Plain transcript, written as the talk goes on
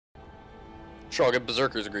Sure, I'll get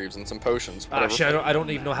Berserker's Greaves and some potions. Ah, shit, I don't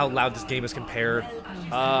even know how loud this game is compared.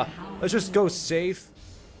 Let's just go safe.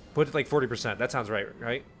 Put it like 40%. That sounds right,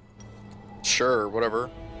 right? Sure, whatever.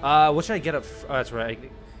 What should I get up? Oh, that's right.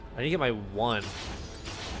 I need to get my 1.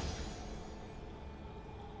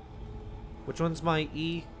 Which one's my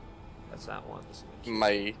E? That's that one.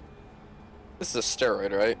 This is a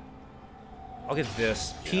steroid, right? I'll get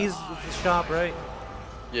this. P's at the shop, right?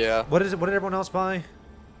 Yeah. What is it? What did everyone else buy?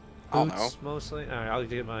 I don't know. Boots, mostly. All right, I'll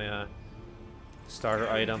get my starter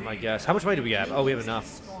item, I guess. How much money do we have? Oh, we have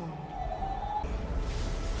enough.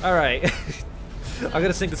 All right. I'm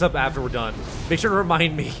gonna sync this up after we're done. Make sure to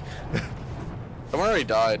remind me. Someone already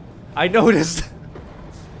died. I noticed.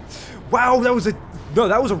 Wow, that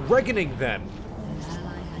was a reckoning then.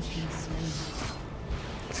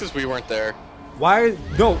 It's because we weren't there. Why?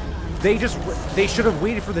 No, they should have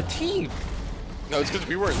waited for the team. No, it's because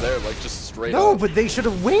we weren't there, like, just straight No, up. but they should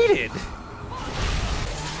have waited.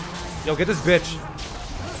 Yo, get this bitch.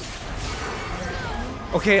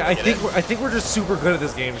 Okay, I think we're just super good at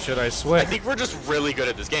this game. Should I swear? I think we're just really good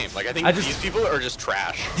at this game. Like, I think these people are just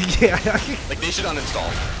trash. Yeah. Like, they should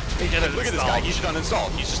uninstall. Like, look at this guy. He should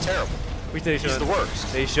uninstall. He's just terrible. He's the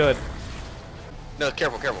worst. They should. No,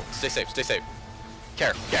 careful. Stay safe.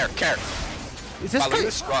 Care. Is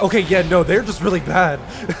this guy? Okay, yeah, no, they're just really bad.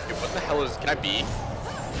 Dude, what the hell is? Can I be?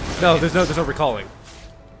 No, there's no recalling.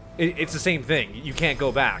 It's the same thing. You can't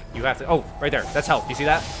go back. You have to. Oh, right there. That's health. You see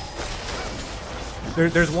that?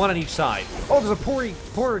 There's one on each side. Oh, there's a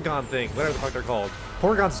Porygon thing. Whatever the fuck they're called.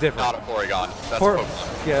 Porygon's different. Not a Porygon. That's a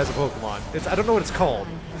Pokemon. Yeah, that's a Pokemon. I don't know what it's called.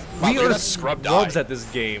 Wow, We are scrubs at this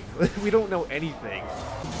game. We don't know anything.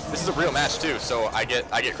 This is a real match too, so I get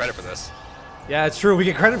credit for this. Yeah, it's true. We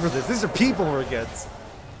get credit for this. These are people we're against.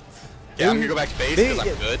 Yeah, I'm gonna go back to base because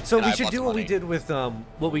I'm good. So we should do what we did with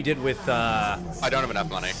I don't have enough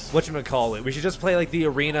money. Whatchamacallit. We should just play like the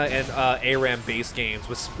arena and ARAM base games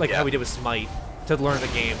with how we did with Smite to learn the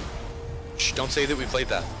game. Shh, don't say that we played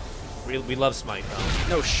that. We love Smite though.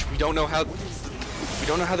 No, shh, we don't know how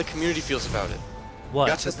the community feels about it. What?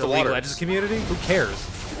 That's just the League of water. Legends community? Who cares?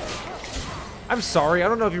 I'm sorry. I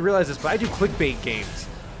don't know if you realize this, but I do clickbait games.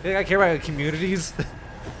 You think I care about communities?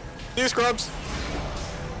 New scrubs.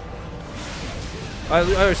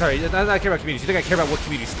 Oh, sorry. I care about communities. You think I care about what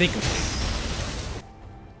communities think of me?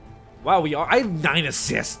 Wow, we are. I have 9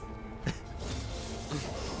 assists.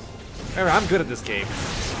 Remember, I'm good at this game.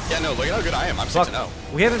 Yeah, no, look at how good I am. I'm 6-0.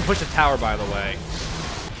 We haven't pushed a tower, by the way.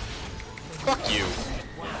 Fuck you.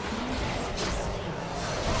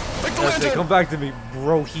 Come back to me,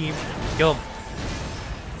 Broheem. Kill him.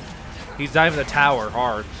 He's diving the tower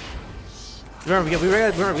hard. Remember, we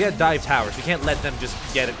gotta dive towers. We can't let them just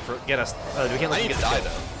get us. We can't let them get the die kill.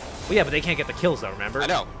 though. Well, yeah, but they can't get the kills though. Remember? I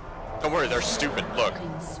know. Don't worry, they're stupid. Look.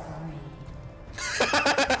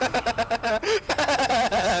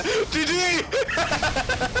 GG!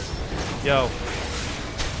 Yo.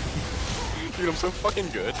 Dude, I'm so fucking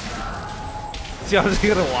good. See, I'm just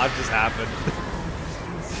gonna watch this happen.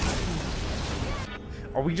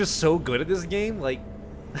 Are we just so good at this game? Like.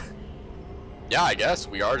 Yeah, I guess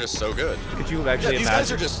we are just so good. Could you actually these imagine?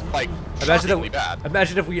 Guys are just like imagine shockingly bad.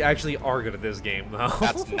 Imagine if we actually are good at this game, though.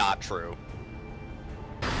 That's not true.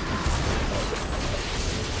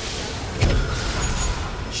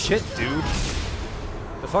 Shit, dude.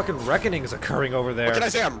 The fucking reckoning is occurring over there. What can I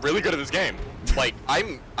say? I'm really good at this game. Like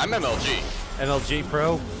I'm MLG. MLG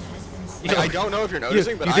Pro. I don't know if you're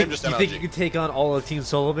noticing, but I'm just MLG. You think you could take on all of Team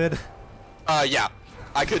Solo Mid? Yeah.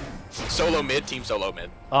 I could solo mid, team solo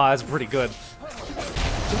mid. Oh, that's pretty good.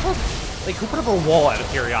 Who put up a wall out of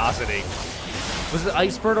curiosity? Was it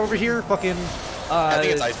Icebird over here? Fucking, I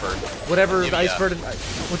think it's Icebird. Whatever the Icebird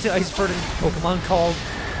what's the Icebird in Pokemon called?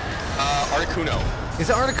 Articuno. Is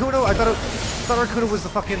it Articuno? I thought Articuno was the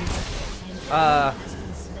fucking,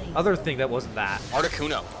 other thing that wasn't that.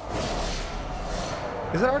 Articuno.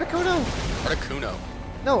 Is it Articuno? Articuno.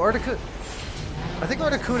 No, Articuno. I think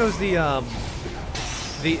Articuno's the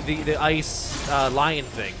ice lion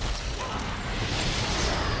thing.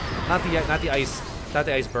 Not the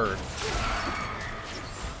ice bird.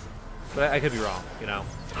 But I could be wrong, you know.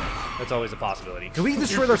 That's always a possibility. Can we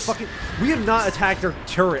destroy their fucking? We have not attacked their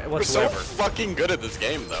turret whatsoever. We're so fucking good at this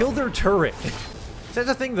game, though. Kill their turret. That's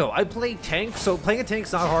the thing, though. I play tank, so playing a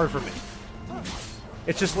tank's not hard for me.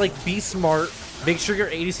 It's just like be smart, make sure your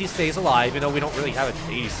ADC stays alive. You know, we don't really have an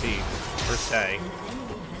ADC per se.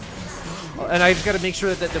 And I just gotta make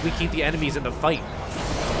sure that we keep the enemies in the fight.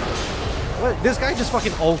 What? This guy just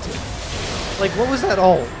fucking ulted. Like, what was that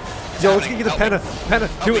ult? Yo, let's get you the penna. Penna,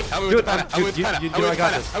 do it. Do it. Dude, I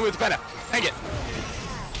got this. I'm with the penna. Hang it.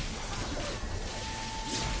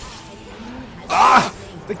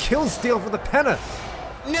 The kill steal for the penna.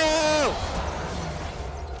 No!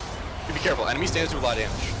 Be careful. Enemy stands do a lot of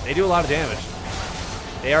damage. They do a lot of damage.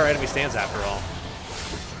 They are enemy stands after all.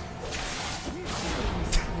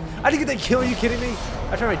 I didn't get that kill. Are you kidding me?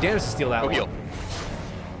 I tried my damage to steal that one. Heal.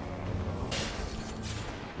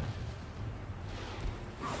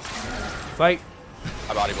 Fight.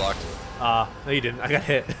 I body blocked. No you didn't. I got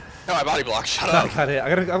hit. No, I body blocked. Shut I up. got hit.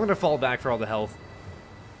 I'm gonna fall back for all the health.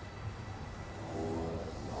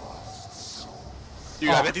 Dude,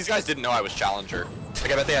 I bet these guys didn't know I was Challenger.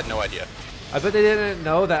 Like, I bet they had no idea. I bet they didn't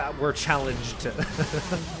know that we're challenged.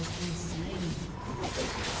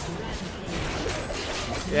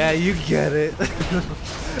 Yeah, you get it.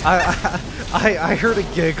 I heard a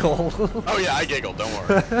giggle. Oh yeah, I giggled. Don't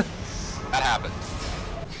worry. That happened.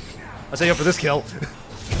 I'll set you up for this kill.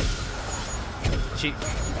 She'd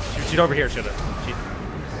over here, shoulda.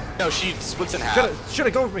 No, she splits in half. Shoulda,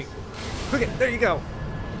 go for me. Look at, there you go.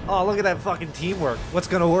 Oh, look at that fucking teamwork. What's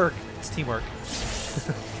gonna work? It's teamwork.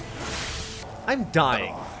 I'm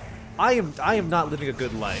dying. I am not living a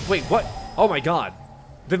good life. Wait, what? Oh my god.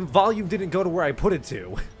 The volume didn't go to where I put it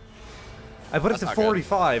to. I put it to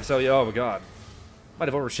 45, so oh my god. Might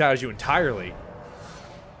have overshadowed you entirely.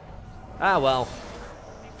 Ah well.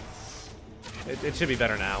 It should be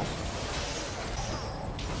better now.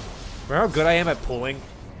 Remember how good I am at pulling?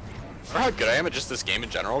 Remember how good I am at just this game in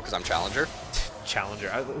general, because I'm Challenger? Challenger.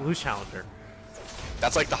 Who's Challenger?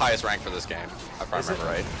 That's like the highest rank for this game, if I remember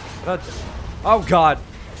right. Oh god.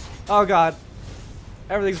 Oh god.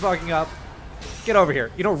 Everything's fucking up. Get over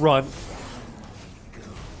here. You don't run.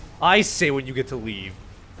 I say when you get to leave.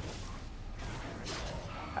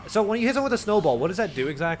 So when you hit someone with a snowball, what does that do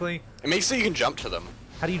exactly? It makes so you can jump to them.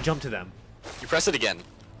 How do you jump to them? You press it again.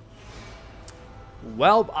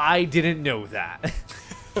 Well, I didn't know that.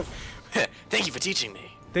 Thank you for teaching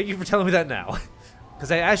me. Thank you for telling me that now.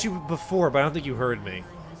 Because I asked you before, but I don't think you heard me.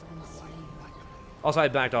 Also, I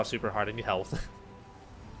backed off super hard. I need health.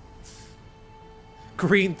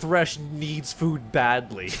 Green Thresh needs food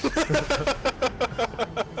badly.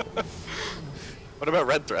 What about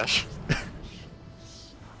Red Thresh?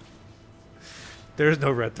 There's no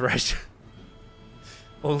Red Thresh.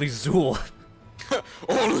 Only Zool.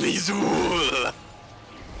 Only Zool!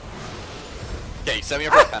 Okay, set me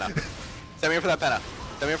up for that penna. Set me up for that penna.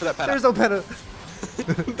 Set me up for that penna. There's no penna.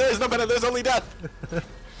 There's no penna, there's only death!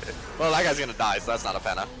 Well, that guy's gonna die, so that's not a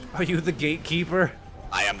penna. Are you the gatekeeper?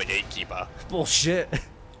 I am the gatekeeper. Bullshit.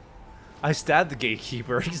 I stabbed the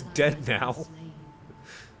gatekeeper. He's dead now.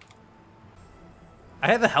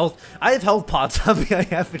 I have health pots on me I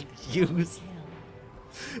haven't used.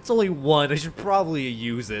 It's only one. I should probably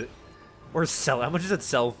use it. Or sell it. How much does it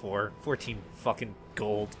sell for? 14 fucking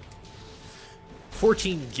gold.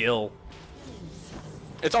 14 gil.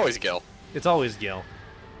 It's always Gil. It's always gil.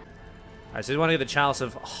 Alright, so you want to get the Chalice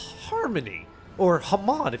of Harmony. Or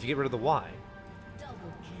Hamon if you get rid of the Y.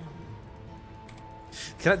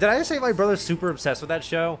 Did I just say my brother's super obsessed with that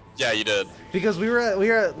show? Yeah, you did. Because we were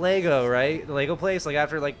at Lego, right? The Lego place, like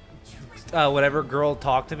after like whatever girl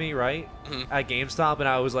talked to me, right? At GameStop, and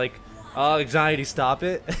I was like, anxiety, stop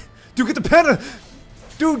it. Dude, get the penna!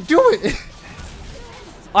 Dude, do it!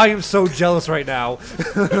 I am so jealous right now.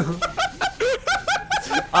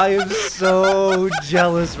 I am so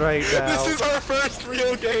jealous right now. This is our first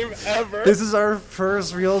real game ever. This is our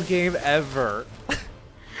first real game ever.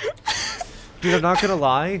 Dude, I'm not gonna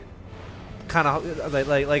lie. Kind of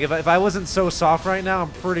like if I wasn't so soft right now,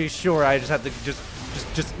 I'm pretty sure I just have to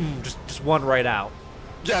just one right out.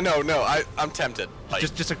 Yeah, no, I'm tempted. Like,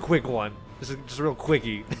 Just a quick one. Just a real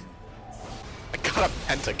quickie. I got a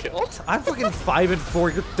pentakill. I'm fucking 5 and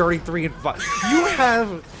 4. You're 33 and 5. You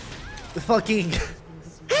have fucking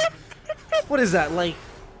what is that, like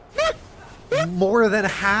more than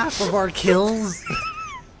half of our kills?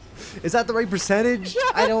 Is that the right percentage?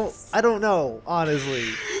 Yes. I don't know, honestly.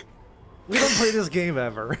 We don't play this game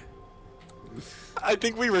ever. I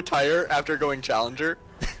think we retire after going Challenger.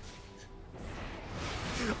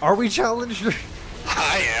 Are we Challenger?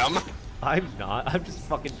 I am. I'm not. I'm just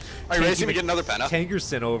fucking. Are you ready to see me get another penna?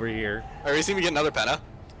 Tankerson over here. Are you ready to see me get another penna?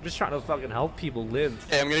 I'm just trying to fucking help people live.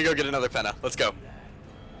 Hey, I'm gonna go get another penna. Let's go.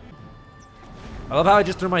 I love how I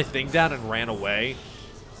just threw my thing down and ran away.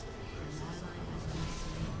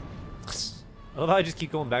 I love how I just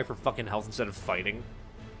keep going back for fucking health instead of fighting.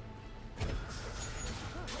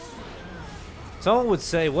 Someone would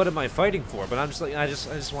say, what am I fighting for? But I'm just like, I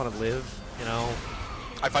just want to live, you know?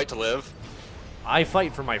 I fight to live. I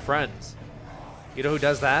fight for my friends. You know who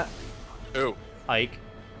does that? Who? Ike.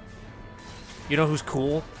 You know who's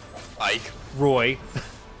cool? Ike. Roy.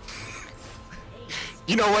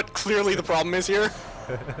 You know what clearly the problem is here?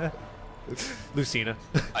 Lucina.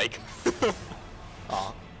 Ike.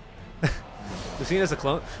 Aw. Lucina's a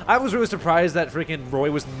clone. I was really surprised that freaking Roy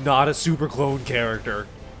was not a super clone character.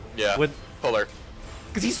 Yeah. Polar.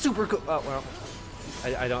 Because he's super cool. Oh, well.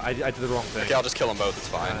 I did the wrong thing. Okay, I'll just kill them both. It's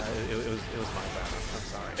fine. It was my bad. I'm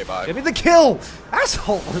sorry. Okay, bye. Give me the kill,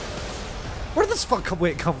 asshole. Where did this fuck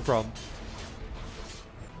come from?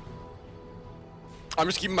 I'm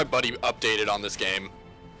just keeping my buddy updated on this game.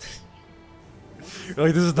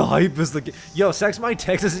 Like, this is the hype. Is the yo, Sex My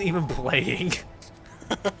Text isn't even playing.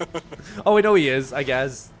 Oh, we know he is. I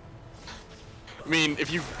guess. I mean,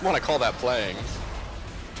 if you want to call that playing.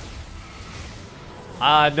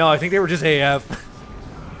 No, I think they were just AF.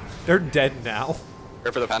 They're dead now.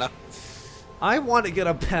 Here for the penna. I want to get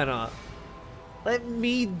a penna. Let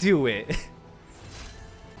me do it.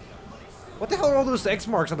 What the hell are all those X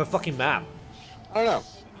marks on the fucking map? I don't know.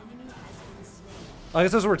 I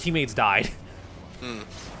guess those were where teammates died. Hmm.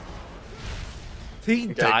 He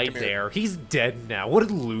Okay, died come here. there. He's dead now. What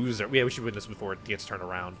a loser. Yeah, we should win this before it gets turned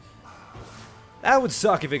around. That would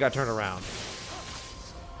suck if it got turned around.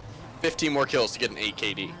 15 more kills to get an 8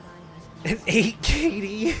 KD. An 8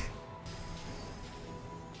 KD?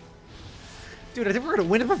 Dude, I think we're gonna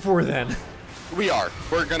win it before then. We are.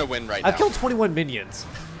 We're gonna win right now. I've killed 21 minions.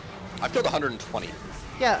 I've killed 120.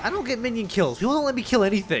 Yeah, I don't get minion kills. People don't let me kill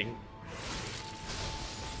anything.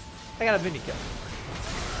 I got a minion kill.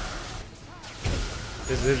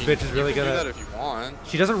 This bitch is really You can gonna... do that if you want.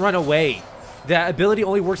 She doesn't run away. That ability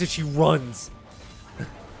only works if she runs.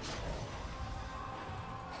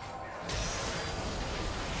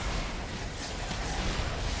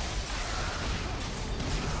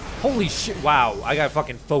 Holy shit, wow. I got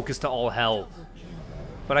fucking focused to all hell.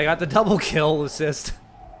 But I got the double kill assist.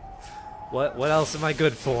 What else am I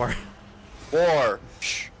good for? 4.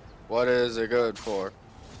 Psh, what is it good for?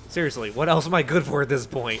 Seriously, what else am I good for at this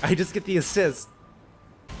point? I just get the assist.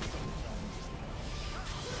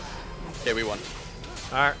 Okay, we won.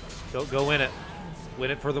 Alright, go win it.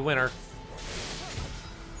 Win it for the winner.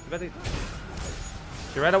 Get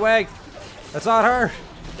right away! That's not her!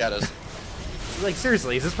 Yeah, it is. Like,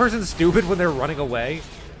 seriously, is this person stupid when they're running away?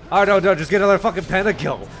 Oh, no, just get another fucking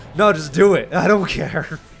pentakill. No, just do it. I don't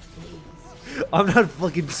care. I'm not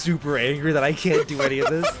fucking super angry that I can't do any of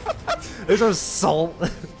this. There's no salt.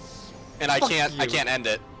 And I can't end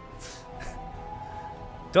it.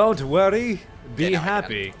 Don't worry. Be Yeah, no, I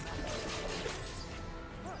happy.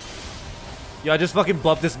 Yo, I just fucking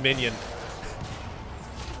buffed this minion.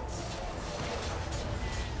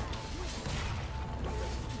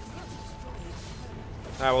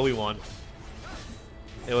 Alright, well, we won.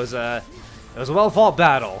 It was a well-fought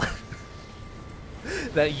battle.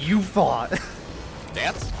 That you fought.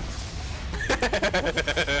 Dance?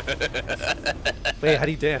 Wait, how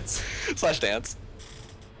do you dance? / dance.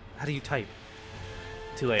 How do you type?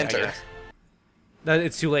 Too late, Enter. I guess. No,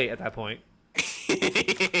 it's too late at that point.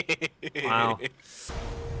 Wow.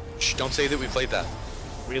 Shh, don't say that we played that.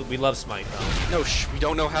 We love Smite, though. No, shh, we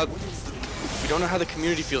don't know how the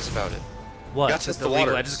community feels about it. What? Got to That's the the League of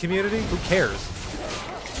water. Legends community? Who cares?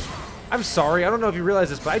 I'm sorry, I don't know if you realize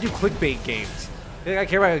this, but I do clickbait games. You think I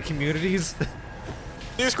care about communities?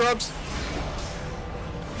 New scrubs.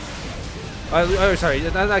 Oh, sorry, I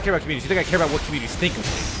care about communities. You think I care about what communities think of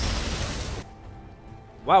me?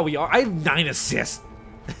 Wow, I have 9 assists.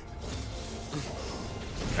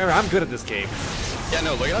 Remember, I'm good at this game. Yeah,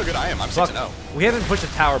 no, look at how good I am. I'm 6-0. We haven't pushed a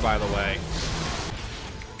tower, by the way.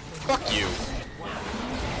 Fuck you.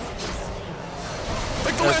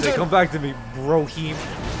 Like the Let's see, lantern. come back to me, Broheem.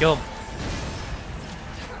 Kill him.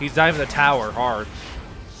 He's diving the tower hard.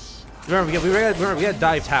 Remember, we gotta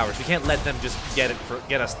dive towers. We can't let them just get us. We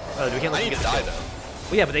can't let I them need get to the die kill. though.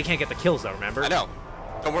 Well, yeah, but they can't get the kills though. Remember? I know.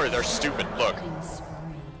 Don't worry, they're stupid. Look.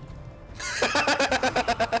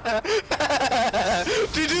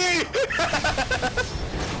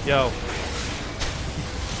 GG! Yo,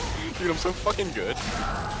 Dude, I'm so fucking good.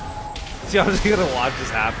 see, I'm just gonna watch this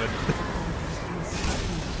happen.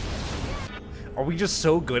 Are we just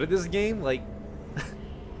so good at this game? Like,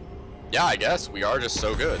 Yeah, I guess we are just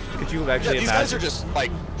so good. could you Yeah, actually these imagine? guys are just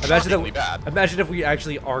like Imagine shockingly that. bad. Imagine if we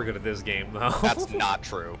actually are good at this game, though. That's not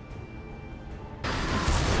true.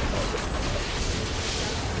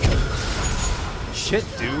 Shit,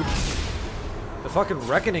 dude. The fucking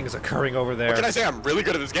reckoning is occurring over there. What can I say? I'm really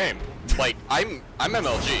good at this game. Like, I'm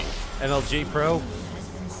MLG. MLG Pro.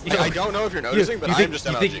 I don't know if you're noticing, but I'm just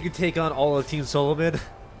You MLG. think you could take on all of Team Solo Mid?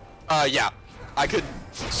 Yeah. I could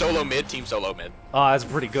solo mid, team solo mid. Oh, that's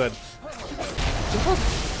pretty good.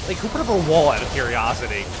 Who put up a wall out of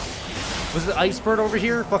curiosity? Was the Ice Bird over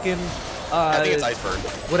here? Fucking I think it's Ice Bird.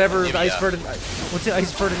 Whatever Maybe, Ice Bird. What's the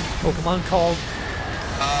Ice Bird in Pokemon called?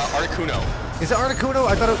 Articuno. Is it Articuno?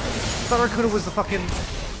 I thought Articuno was the fucking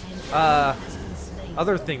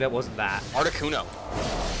other thing that wasn't that. Articuno.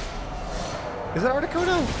 Is it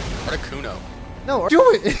Articuno? Articuno. No, do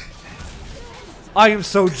it! I am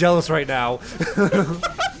so jealous right now.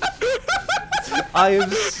 I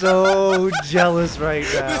am so jealous right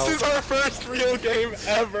now. This is our first real game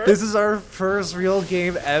ever. This is our first real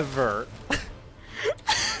game ever.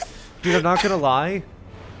 Dude, I'm not gonna lie.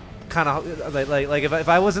 Kind of like if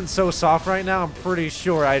I wasn't so soft right now, I'm pretty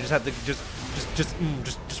sure I just have to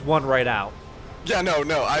just one right out. Yeah, no,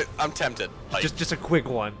 I'm tempted. Like, Just a quick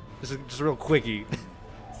one. Just a real quickie.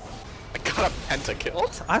 I got a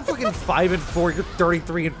pentakill. I'm fucking 5 and 4. You're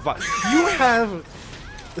 33 and 5. You have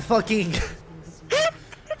fucking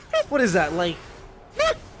what is that, like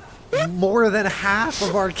more than half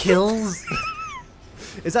of our kills?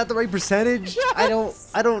 Is that the right percentage?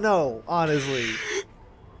 Yes. I don't know, honestly.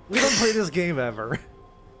 We don't play this game ever.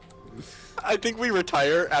 I think we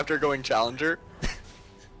retire after going Challenger.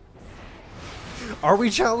 Are we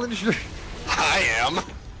Challenger? I am.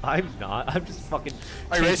 I'm not. I'm just fucking.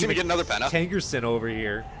 Are you racing to get another penna? Tankerson over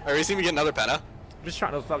here. Are you racing to get another penna? I'm just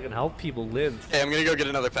trying to fucking help people live. Hey, I'm gonna go get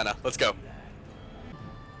another penna. Let's go.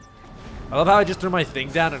 I love how I just threw my thing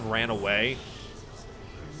down and ran away.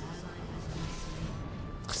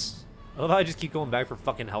 I love how I just keep going back for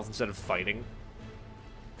fucking health instead of fighting.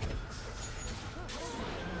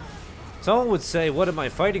 Someone would say, "What am I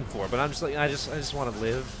fighting for?" But I'm just like, I just want to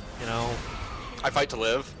live, you know. I fight to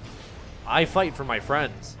live. I fight for my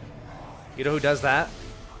friends. You know who does that?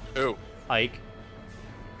 Who? Ike.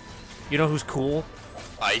 You know who's cool?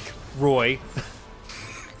 Ike. Roy.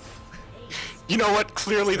 You know what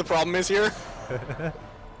clearly the problem is here?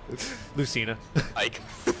 Lucina. Ike.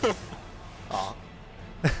 Aw.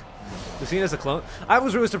 Lucina's a clone. I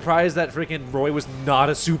was really surprised that freaking Roy was not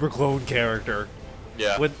a super clone character.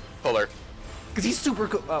 Yeah. Polar. Cause he's super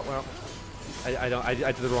cool. Oh, well,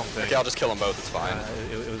 I did the wrong thing. Okay, I'll just kill them both. It's fine.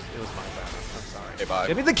 It was my bad. I'm sorry. Okay, bye.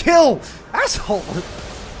 Give me the kill, asshole.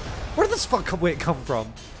 Where did this fuck come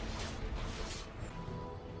from?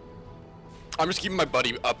 I'm just keeping my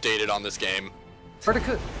buddy updated on this game. I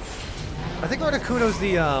think Articuno's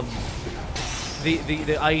the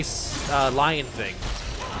ice lion thing.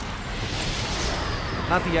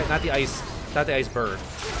 Not the ice bird.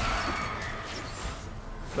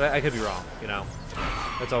 But I could be wrong, you know.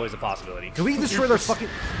 That's always a possibility. Can we destroy their fucking...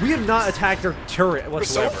 We have not attacked their turret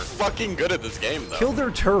whatsoever. We're so fucking good at this game, though. Kill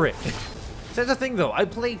their turret. That's the thing, though. I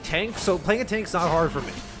play tank, so playing a tank's not hard for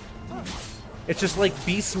me. It's just like,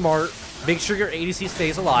 be smart. Make sure your ADC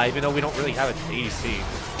stays alive. You know, we don't really have an ADC,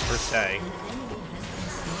 per se.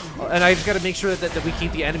 And I just gotta make sure that we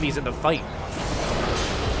keep the enemies in the fight.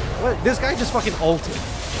 What? This guy just fucking ulted.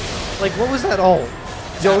 Like, what was that ult?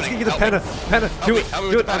 Yo, let's get you the penna. Penna, do it.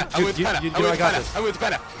 Do it. You know I got this. I'm with the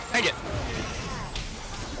penna. Hang it.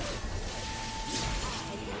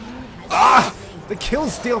 Ah! The kill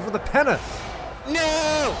steal for the penna.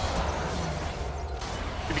 No!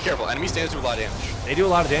 Be careful. Enemy stands do a lot of damage. They do a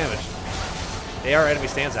lot of damage. They are enemy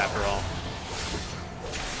stands after all.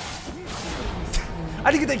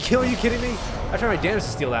 I didn't get that kill. Are you kidding me? I tried my damage to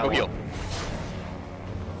steal that one. Heal.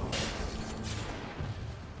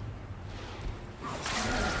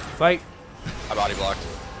 Fight. I body blocked.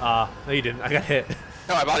 No you didn't. I got hit.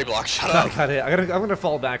 No, I body blocked. Shut up. I got hit. I'm gonna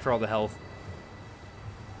fall back for all the health.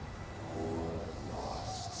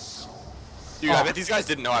 Dude, I bet these guys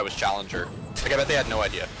didn't know I was Challenger. Like, I bet they had no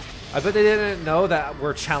idea. I bet they didn't know that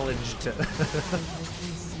we're challenged.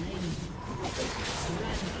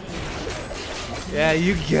 Yeah,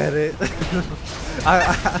 you get it.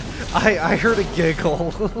 I heard a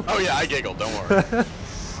giggle. Oh yeah, I giggled. Don't worry.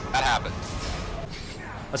 That happened.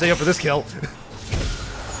 I'll set you up for this kill.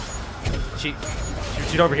 She's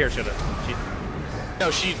over here, shoulda. No,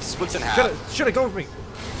 she splits in half. Shoulda, go for me.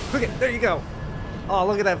 Look at, there you go. Oh,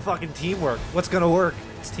 look at that fucking teamwork. What's gonna work?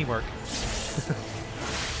 It's teamwork.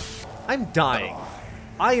 I'm dying.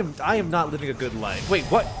 I am not living a good life. Wait,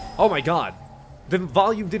 what? Oh my god. The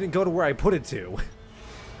volume didn't go to where I put it to.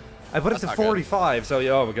 I put it to 45, so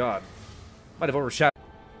oh my god. Might have overshadowed.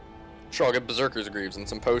 Sure, I'll get Berserker's Greaves and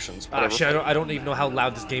some potions. Shit, I don't even know how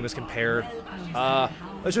loud this game is compared.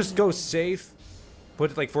 Let's just go safe.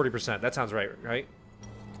 Put it like 40%. That sounds right?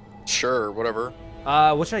 Sure, whatever.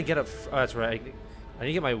 What should I get up? Oh, that's right. I need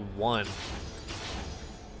to get my 1.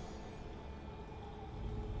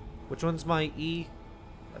 Which one's my E?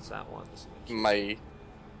 That's that one.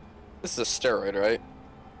 This is a steroid, right?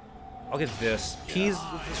 I'll get this. P's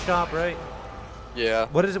the shop, right? Yeah.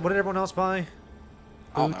 What is it? What did everyone else buy?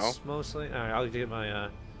 I don't know. Boots, mostly. All right, I'll get my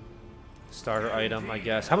starter item, I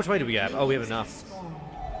guess. How much money do we have? Oh, we have enough.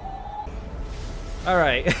 All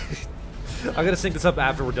right. I'm gonna sync this up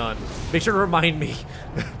after we're done. Make sure to remind me.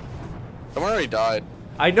 Someone already died.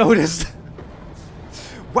 I noticed.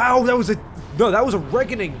 Wow, that was a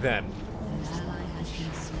reckoning then.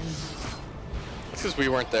 It's because we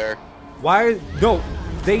weren't there. Why? No,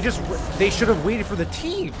 they should have waited for the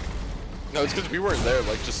team. No, it's because we weren't there,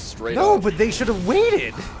 like, just straight No, up. but they should have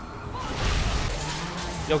waited.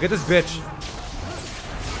 Yo, get this bitch.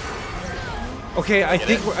 Okay, I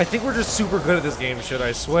think we're just super good at this game, should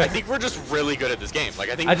I swear? I think we're just really good at this game. Like,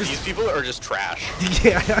 I think these people are just trash.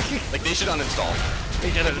 Yeah. Like, they should uninstall.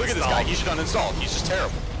 Like, look at this guy. He should uninstall. He's just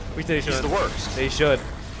terrible. He's the worst. They should.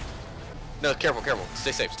 No, careful.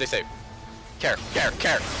 Stay safe. Care.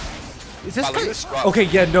 Is this wow, look at this scrub. Okay,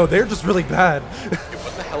 yeah, no, they're just really bad. Dude,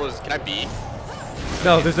 what the hell is... Can I be?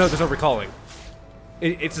 No, there's no recalling.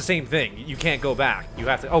 It's the same thing. You can't go back. You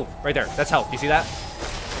have to... Oh, right there. That's help. You see that?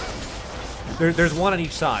 There's one on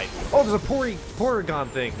each side. Oh, there's a Porygon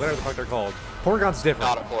thing. Whatever the fuck they're called. Porygon's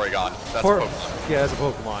different. Not a Porygon. That's a Pokemon. Yeah, that's a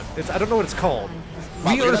Pokemon. I don't know what it's called.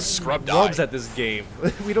 Wow, We are scrub scrubs at this game.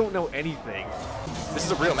 We don't know anything. This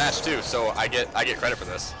is a real match too, so I get credit for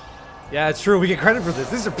this. Yeah, it's true. We get credit for this.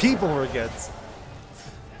 These are people we're against.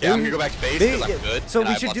 Yeah, I'm gonna go back to base because I'm good. So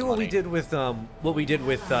we should do what we did with I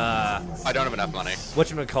don't have enough money.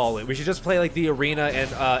 whatchamacallit. We should just play like the arena and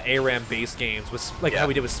ARAM base games with like how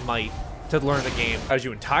we did with Smite to learn the game as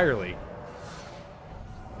you entirely.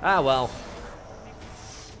 Ah well.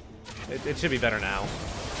 It should be better now.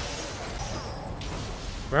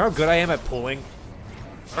 Remember how good I am at pulling?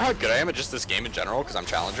 Remember how good I am at just this game in general because I'm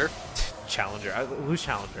Challenger? Challenger. Who's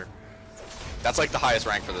Challenger? That's like the highest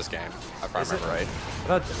rank for this game, if I remember right.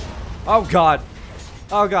 Oh god.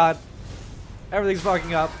 Oh god. Everything's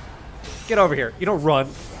fucking up. Get over here. You don't run.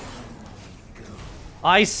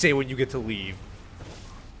 I say when you get to leave.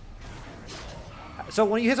 So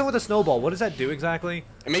when you hit someone with a snowball, what does that do exactly?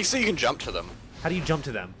 It makes so you can jump to them. How do you jump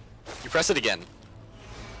to them? You press it again.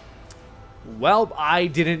 Well, I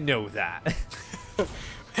didn't know that.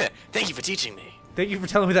 Thank you for teaching me. Thank you for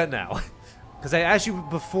telling me that now. Because I asked you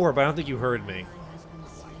before, but I don't think you heard me.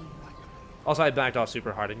 Also, I backed off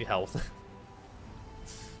super hard. I need health.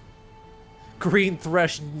 Green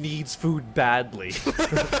Thresh needs food badly.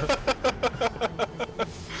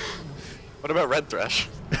 What about Red Thresh?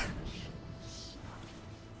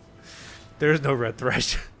 There's no Red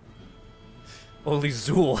Thresh. Only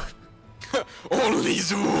Zool. Only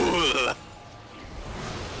Zool!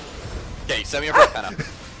 Okay, set me up for that penna.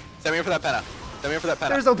 Set me up for that penna. Set me up for that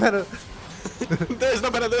penna. There's no penna. There's no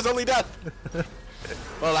penna, there's only death!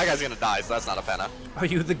 Well, that guy's gonna die, so that's not a penna. Are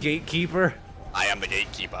you the gatekeeper? I am the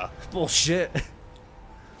gatekeeper. Bullshit.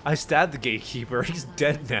 I stabbed the gatekeeper. He's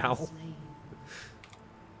dead now.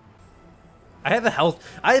 I have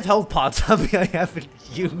health pots on me I haven't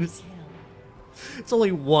used. It's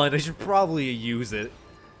only one. I should probably use it.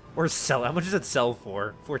 Or sell it. How much does it sell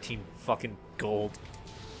for? 14 fucking gold.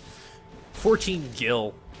 14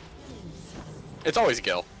 gil. It's always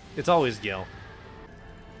Gil. It's always gil.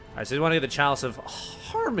 Alright, so you want to get the Chalice of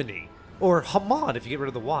Harmony. Or Hamad if you get rid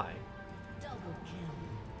of the Y.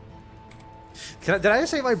 Did I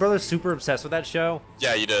just say my brother's super obsessed with that show?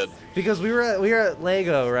 Yeah, you did. Because we were at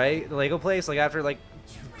Lego, right? The Lego place, like after like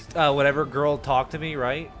whatever girl talked to me,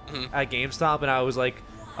 right? At GameStop, and I was like,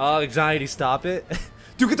 anxiety, stop it.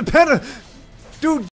 Dude, get the penna! Dude,